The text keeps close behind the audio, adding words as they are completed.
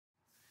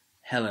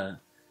Hello,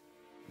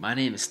 my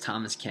name is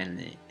Thomas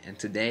Kennedy, and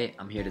today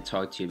I'm here to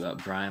talk to you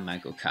about Bryan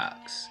Michael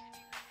Cox.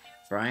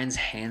 Bryan's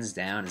hands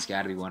down has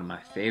got to be one of my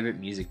favorite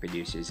music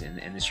producers in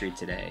the industry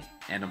today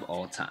and of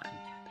all time.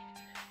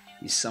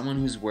 He's someone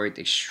who's worked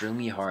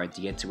extremely hard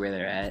to get to where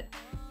they're at,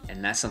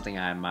 and that's something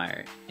I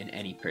admire in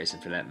any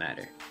person for that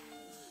matter.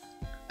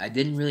 I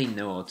didn't really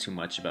know all too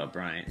much about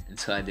Bryan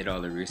until I did all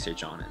the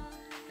research on him,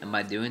 and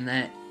by doing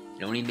that,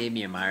 it only made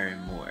me admire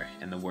him more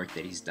and the work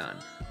that he's done.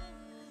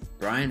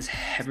 Bryan's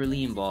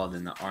heavily involved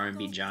in the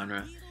R&B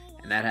genre,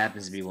 and that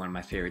happens to be one of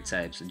my favorite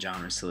types of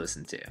genres to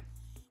listen to.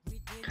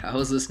 I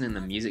was listening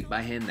to music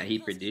by him that he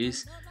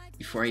produced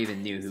before I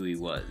even knew who he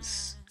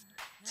was.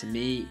 To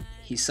me,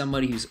 he's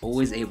somebody who's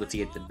always able to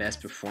get the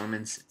best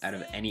performance out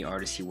of any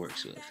artist he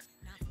works with.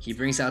 He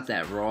brings out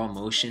that raw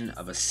emotion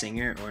of a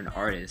singer or an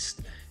artist,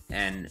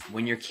 and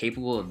when you're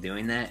capable of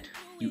doing that,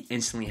 you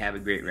instantly have a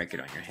great record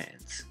on your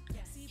hands.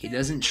 He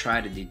doesn't try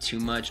to do too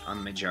much on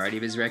the majority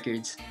of his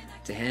records.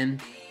 To him,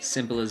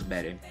 simple is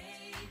better,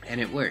 and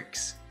it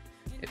works.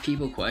 If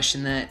people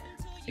question that,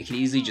 they could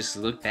easily just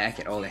look back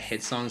at all the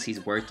hit songs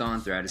he's worked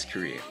on throughout his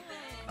career,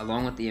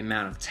 along with the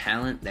amount of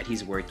talent that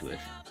he's worked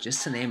with.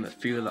 Just to name a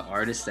few of the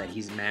artists that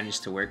he's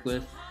managed to work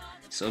with,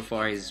 so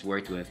far he's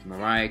worked with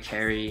Mariah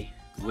Carey,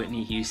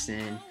 Whitney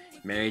Houston,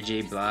 Mary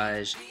J.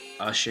 Blige,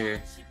 Usher,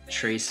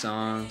 Trey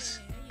Songz,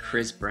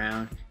 Chris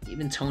Brown,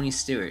 even Tony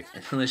Stewart,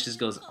 and the list just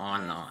goes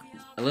on and on.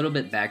 A little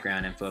bit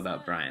background info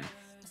about Bryan.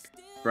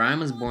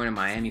 Bryan was born in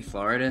Miami,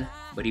 Florida,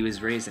 but he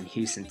was raised in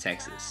Houston,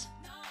 Texas.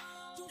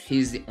 He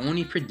is the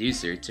only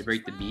producer to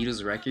break the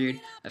Beatles' record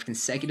of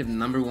consecutive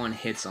 #1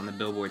 hits on the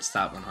Billboard's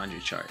Top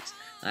 100 charts.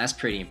 Now, that's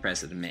pretty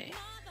impressive to me.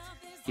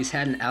 He's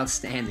had an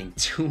outstanding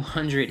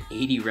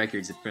 280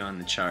 records to put on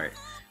the chart,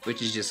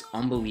 which is just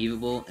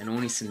unbelievable and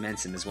only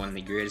cements him as one of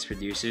the greatest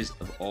producers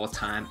of all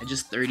time at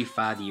just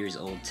 35 years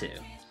old too.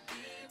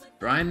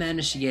 Bryan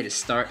managed to get his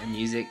start in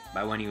music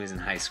by when he was in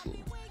high school.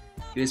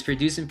 He was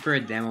producing for a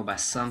demo by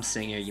some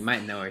singer, you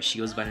might know her, she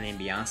goes by the name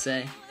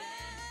Beyonce.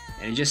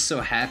 And it just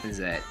so happens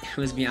that it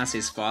was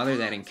Beyonce's father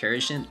that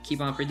encouraged him to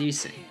keep on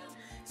producing.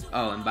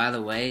 Oh, and by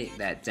the way,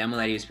 that demo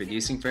that he was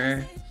producing for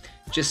her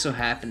just so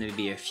happened to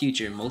be a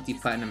future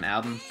multi-platinum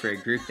album for a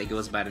group that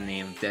goes by the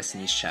name of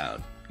Destiny's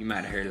Child. You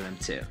might have heard of them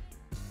too.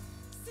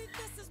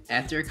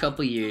 After a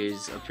couple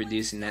years of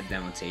producing that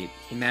demo tape,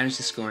 he managed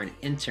to score an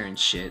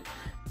internship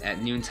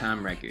at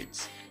Noontime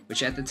Records,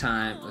 which at the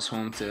time was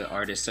home to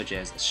artists such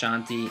as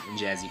Ashanti and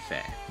Jazzy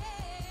Faye.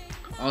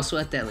 Also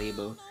at that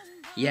label,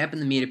 he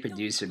happened to meet a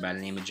producer by the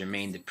name of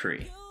Jermaine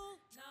Dupri.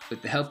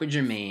 With the help of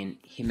Jermaine,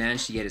 he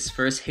managed to get his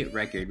first hit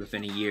record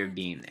within a year of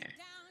being there.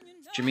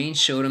 Jermaine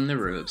showed him the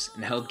ropes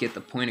and helped get the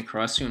point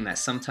across to him that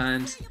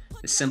sometimes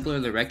the simpler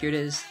the record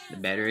is, the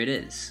better it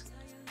is.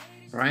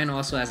 Bryan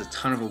also has a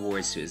ton of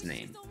awards to his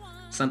name,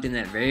 something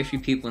that very few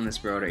people in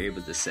this world are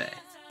able to say.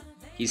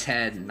 He's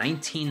had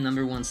 19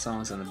 #1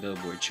 songs on the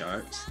Billboard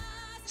charts,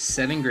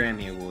 7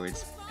 Grammy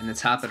Awards, and to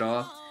top it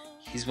off,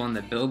 he's won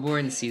the Billboard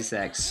and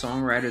CSAC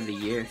Songwriter of the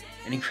Year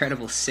an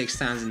incredible 6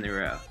 times in a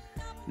row.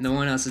 No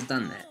one else has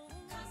done that.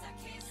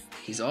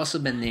 He's also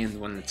been named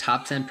one of the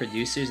top 10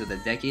 producers of the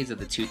decades of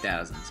the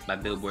 2000s by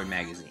Billboard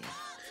magazine.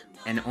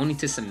 And only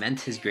to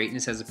cement his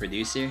greatness as a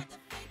producer,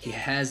 he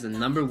has the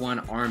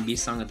 #1 R&B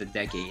song of the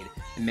decade,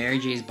 Mary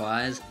J.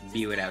 Blige's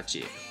Be Without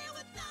You.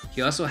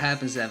 He also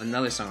happens to have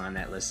another song on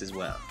that list as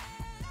well.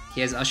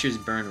 He has Usher's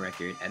Burn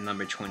record at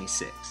number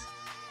 26.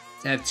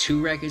 To have 2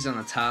 records on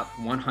the top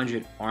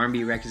 100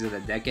 R&B records of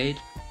the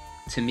decade,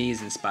 to me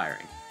is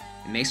inspiring.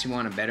 It makes me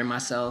want to better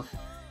myself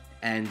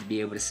and be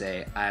able to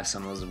say I have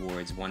some of those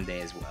awards one day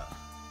as well.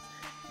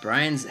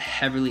 Bryan's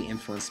heavily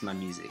influenced my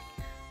music.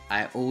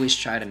 I always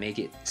try to make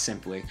it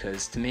simpler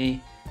because to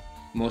me,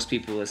 most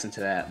people listen to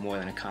that more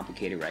than a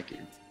complicated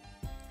record.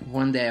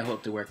 One day I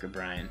hope to work with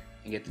Bryan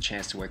and get the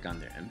chance to work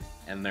under him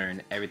and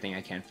learn everything I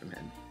can from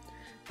him.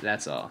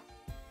 That's all.